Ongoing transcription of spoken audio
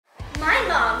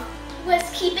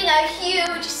keeping a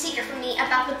huge secret from me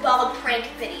about the bald prank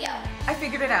video. I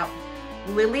figured it out.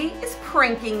 Lily is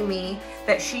pranking me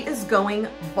that she is going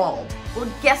bald.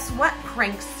 Well, guess what,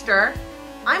 prankster?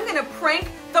 I'm gonna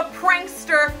prank the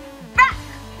prankster back.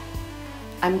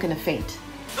 I'm gonna faint.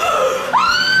 What's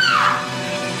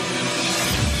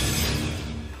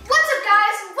up,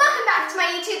 guys? Welcome back to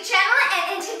my YouTube channel,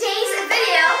 and in today's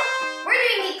video, we're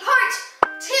doing the part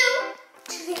 2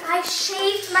 to the I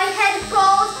shaved my head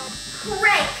bald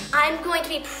prank. I'm going to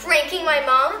be pranking my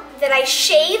mom that I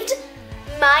shaved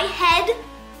my head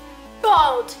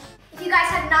bald. If you guys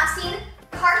have not seen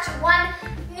part 1,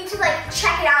 you need to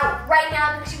check it out right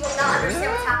now because you will not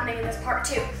understand what's happening in this part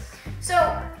 2.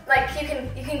 So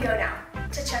you can go now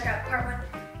to check out part 1.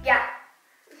 Yeah.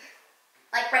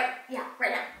 Right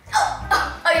now.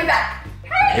 Oh, you're back.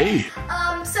 Hey.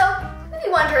 So you'll be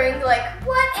wondering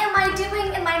what am I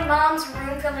doing in my mom's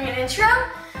room filming an intro?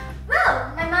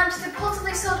 Well, my mom just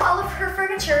impulsively sold all of her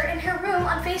furniture in her room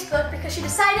on Facebook because she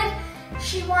decided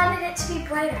she wanted it to be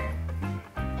brighter.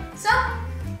 So,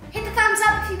 hit the thumbs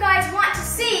up if you guys want to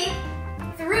see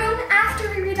the room after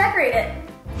we redecorate it.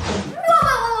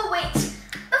 Whoa, wait.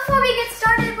 Before we get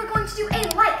started, we're going to do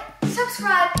a like,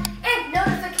 subscribe, and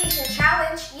notification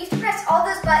challenge. You have to press all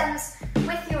those buttons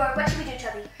with your, what should we do,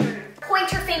 Chubby?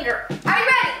 Pointer finger. Are you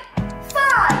ready?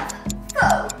 5,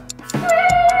 4, 3,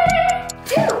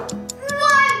 2,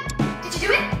 1. Did you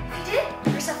do it? If you did,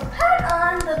 give yourself a pat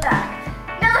on the back.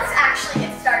 Now let's actually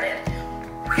get started.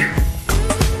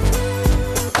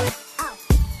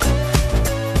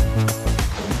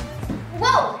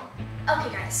 Whoa! Okay,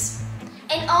 guys.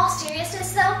 In all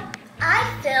seriousness, though, I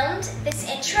filmed this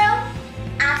intro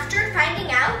after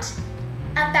finding out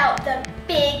about the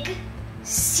big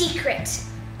secret.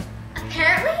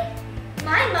 Apparently,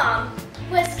 my mom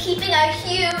was keeping a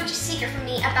huge secret from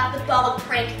me about the bald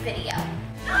prank video.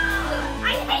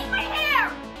 I hate my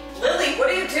hair! Lily, what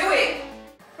are you doing?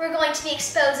 We're going to be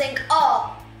exposing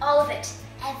all of it,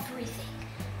 everything.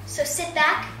 So sit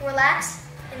back, relax,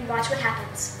 and watch what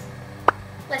happens.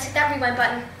 Let's hit that rewind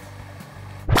button.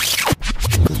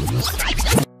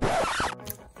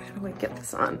 How do I get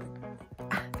this on?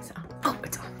 It's on. Oh,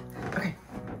 it's on. Okay.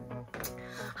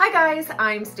 Hi guys,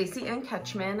 I'm Stacy Ann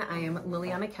Ketchman. I am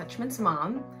Lilliana Ketchman's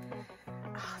mom.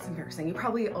 Oh, it's embarrassing. You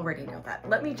probably already know that.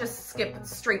 Let me just skip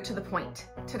straight to the point.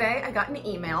 Today I got an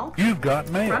email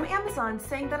from Amazon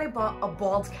saying that I bought a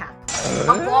bald cap.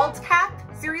 A bald cap?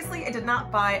 Seriously, I did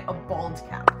not buy a bald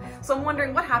cap. So I'm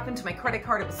wondering what happened to my credit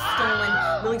card. It was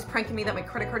stolen. Lily's pranking me that my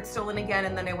credit card's stolen again,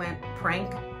 and then I went,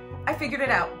 prank? I figured it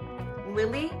out.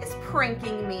 Lily is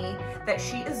pranking me that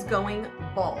she is going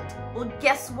bald. Well,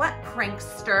 guess what,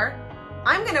 prankster?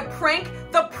 I'm gonna prank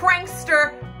the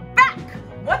prankster back!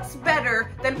 What's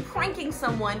better than pranking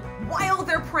someone while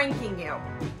they're pranking you?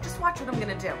 Just watch what I'm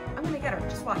gonna do. I'm gonna get her,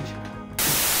 just watch.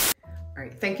 All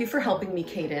right, thank you for helping me,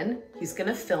 Kaden. He's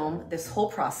gonna film this whole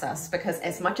process because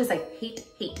as much as I hate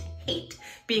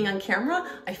being on camera,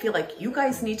 I feel like you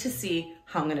guys need to see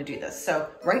how I'm gonna do this. So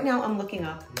right now I'm looking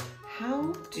up,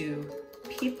 how do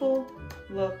people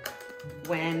look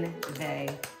when they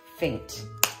faint?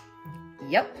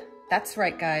 Yep, that's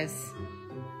right, guys.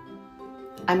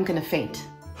 I'm gonna faint.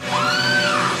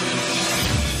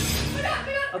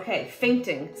 Okay,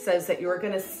 fainting says that you're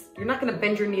not gonna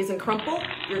bend your knees and crumple,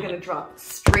 you're gonna drop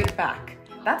straight back.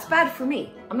 That's bad for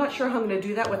me. I'm not sure how I'm gonna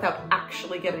do that without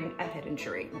actually getting a head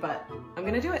injury, but I'm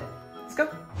gonna do it. Let's go.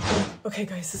 Okay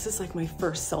guys, this is my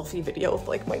first selfie video of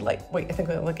my light. Wait, I think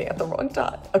I'm looking at the wrong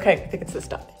dot. Okay, I think it's this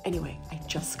dot. Anyway, I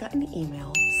just got an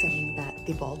email saying that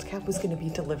the bald cap was gonna be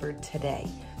delivered today.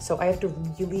 So I have to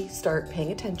really start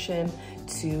paying attention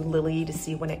to Lily to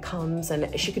see when it comes, and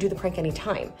she could do the prank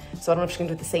anytime. So I don't know if she's gonna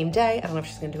do it the same day. I don't know if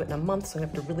she's gonna do it in a month, so I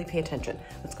have to really pay attention.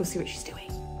 Let's go see what she's doing.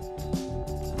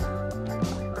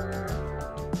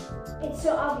 It's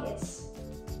so obvious.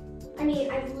 I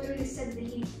mean, I've literally said that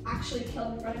he actually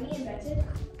killed in front of me and vented,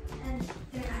 and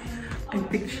they're not him. I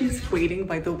think she's waiting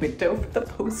by the window for the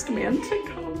postman to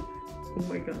come. Oh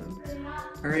my God.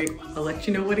 All right, I'll let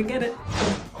you know when to get it.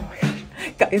 Oh my gosh.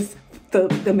 Guys, the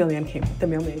mailman came. The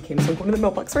mailman came, so I'm going to the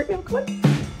mailbox right now. Come on.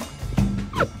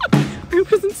 I hope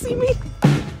he doesn't see me.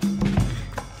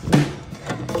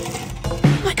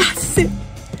 Oh my God, this is it.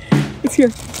 It's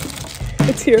here.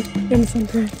 It's here. Amazon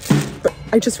Prime. But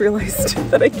I just realized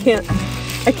that I can't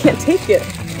take it.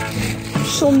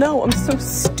 She'll know I'm so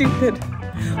stupid.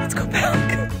 Let's go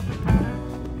back.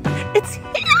 It's here.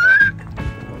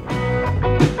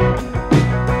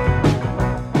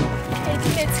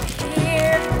 It's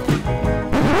here.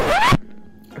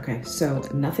 Okay, so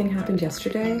nothing happened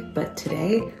yesterday, but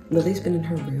today Lily's been in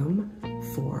her room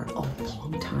for a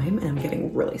long time. time and I'm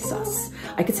getting really sus.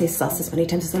 I could say sus as many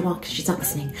times as I want because she's not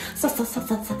listening. Sus, sus, sus,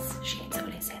 sus, sus. She hates it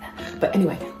when I say that. But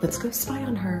anyway, let's go spy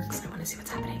on her because I want to see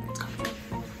what's happening. Let's go.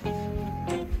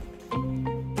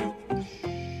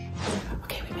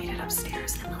 Okay, we made it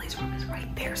upstairs and Lily's room is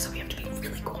right there, so we have to be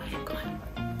really quiet. Come on.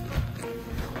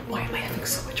 Why am I having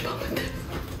so much fun with this?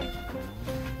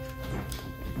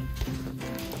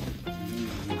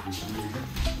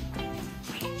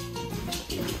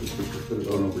 Put it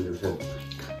on over your head.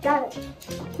 Got it.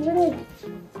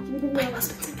 My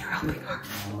husband's in there helping her.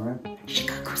 All right. She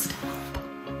got Krista.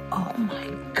 Oh my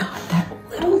God, that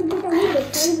little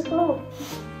brat. Oh,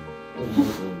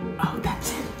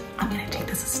 that's it. I'm gonna take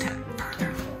this a step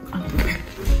further.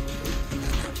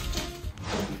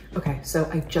 Okay, so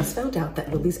I just found out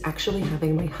that Lily's actually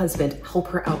having my husband help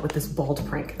her out with this bald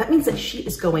prank. That means that she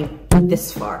is going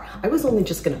this far. I was only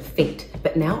just gonna faint,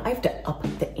 but now I have to up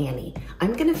the ante.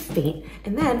 I'm gonna faint,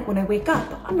 and then when I wake up,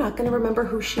 I'm not gonna remember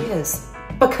who she is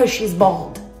because she's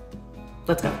bald.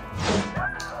 Let's go.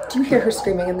 Do you hear her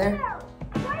screaming in there?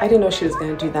 I didn't know she was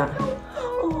gonna do that.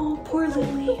 Oh, poor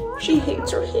Lily. She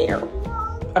hates her hair.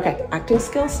 Okay, acting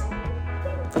skills.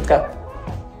 Let's go.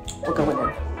 We'll go in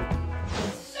there.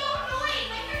 So annoying.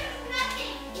 My hair does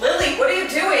nothing. Lily, what are you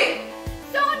doing?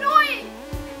 So annoying.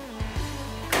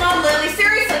 Come on, Lily,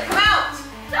 seriously, come out.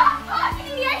 Stop talking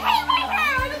to me. I hate my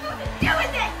hair. I don't know what to do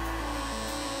with it.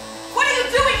 What are you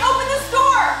doing? Open this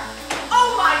door.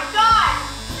 Oh my God.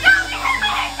 No, I hate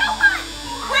my hair so much.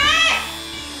 Chris!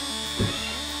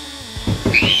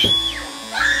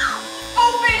 No.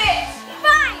 Open it.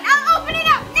 Fine. I'll open it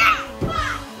up now.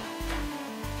 Fine.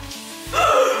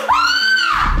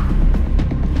 Ah!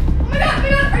 Oh my God.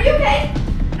 Are you okay?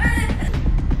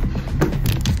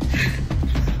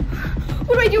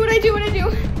 What do I do? What do I do? What do I do?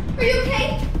 Are you okay?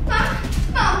 Mom.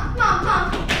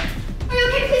 Are you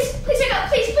okay? Please wake up.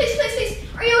 Please.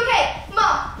 Are you okay?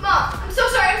 Mom. I'm so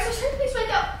sorry. Please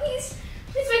wake up. Please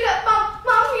wake up. Mom,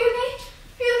 are you okay?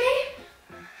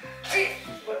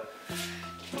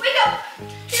 Wake up.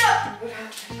 Get up. What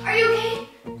happened? Are you okay?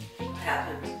 What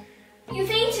happened? You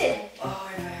fainted. Oh, I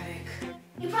have a headache.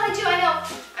 You probably do, I know.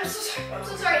 I'm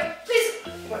so sorry. Please.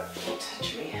 What? Don't touch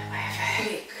me. I have a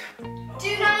headache. Do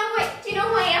you know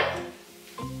who I am?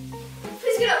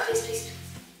 Please get up. Please.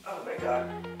 Oh my God.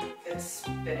 It's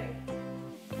spinning.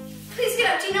 Please get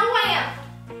up. Do you know who I am?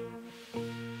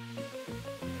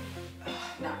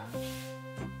 No.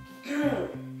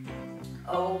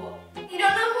 Oh. You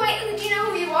don't know who I am? Do you know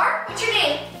who you are? What's your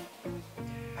name?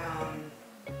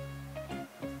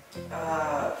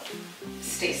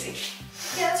 Stacy.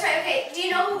 Yeah, that's right. Okay. Do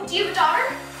you have a daughter?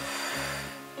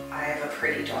 I have a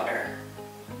pretty daughter.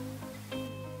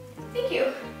 Thank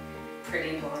you.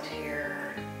 Pretty blonde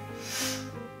hair.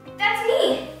 That's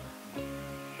me.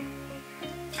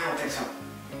 I don't think so.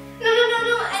 No.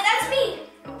 That's me.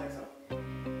 I don't think so.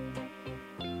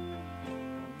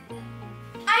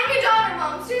 I'm your daughter,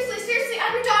 Mom. Seriously,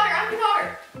 I'm your daughter.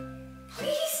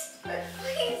 Please.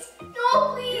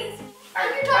 No, please. I'm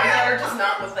your daughter. My daughter does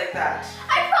not look like that.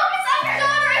 I promise I'm your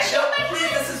daughter. I shaved my Please,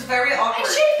 head. this is very awkward. I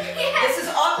shaved my head. This is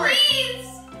awkward. Please.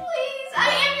 I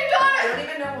am your daughter. I don't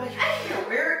even know why you're here.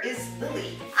 Where is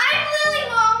Lily? I'm Lily,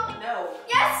 Mom. No.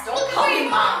 Yes. Don't look call where me you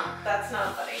Mom. That's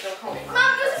not funny. Don't call me Mom.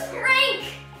 Mom, this is prank.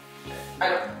 I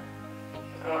don't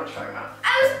know what you're talking about.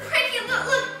 I was pranking.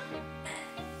 Look.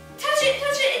 Touch it.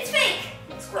 It's fake.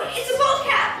 It's gross. It's a bald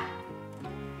cap.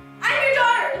 I'm your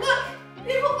daughter. Look.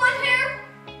 Beautiful blonde hair.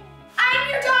 I'm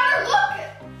your daughter. Look.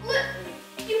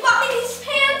 You bought me these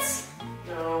pants.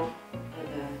 No.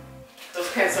 Those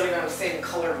pants don't even have the same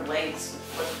color legs.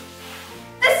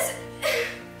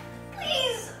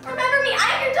 Please remember me.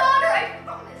 I'm your daughter. I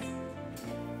promise.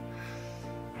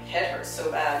 My head hurts so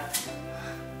bad.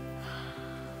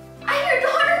 I'm your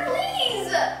daughter.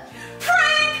 Please.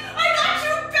 Prank! I got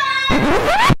you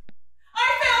back! I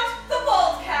found the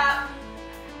bald cap.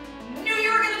 Knew you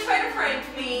were gonna try to prank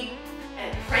me,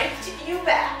 and pranked you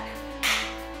back.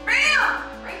 Bam!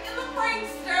 Pranking the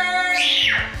prankster!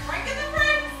 Pranking the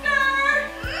prankster!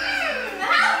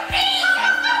 Help me!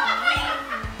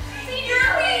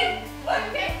 What?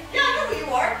 Okay. Yeah, I know who you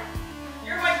are.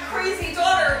 You're my crazy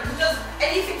daughter who does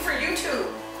anything for YouTube.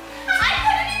 I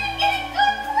couldn't even get a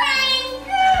good prank!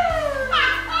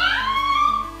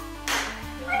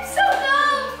 I'm so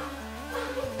dumb!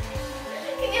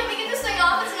 Can you help me get this thing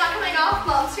off? It's not coming off,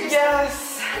 Mom. Seriously.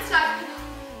 Yes. It's not coming off.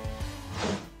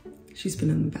 She's been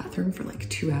in the bathroom for like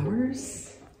 2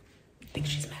 hours. I think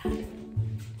she's mad.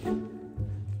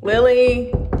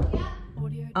 Lily, Yeah?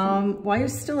 why are you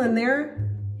still in there?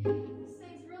 This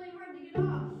thing's really hard to get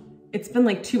off. It's been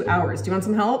like 2 hours. Do you want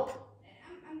some help?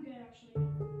 I'm good,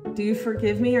 actually. Do you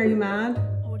forgive me? Are you mad?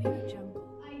 I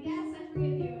guess I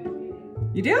forgive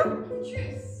you. You do? It's a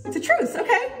truce. It's a truce,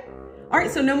 okay. All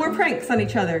right, so no more pranks on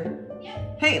each other.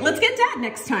 Yep. Hey, let's get Dad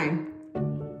next time.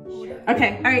 Sure.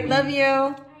 Okay, all right, love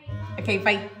you. Okay,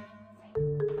 bye.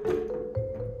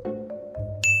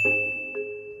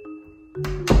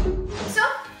 So,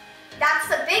 that's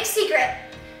the big secret.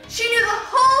 She knew the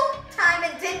whole time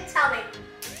and didn't tell me.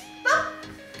 Well,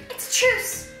 it's a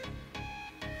truce.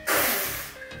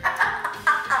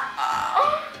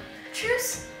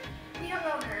 Truce? We don't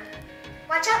know her.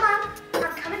 Watch out, Mom.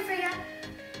 I'm coming for you.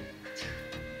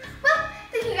 Well,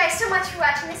 thank you guys so much for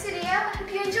watching this video. I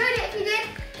hope you enjoyed it. If you did,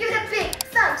 give it a big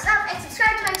thumbs up and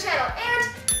subscribe to my channel. And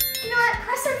you know what?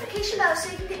 Press the notification bell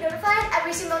so you can get notified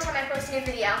every single time I post a new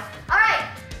video. All right.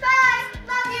 Bye.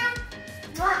 Love you.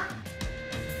 Mwah.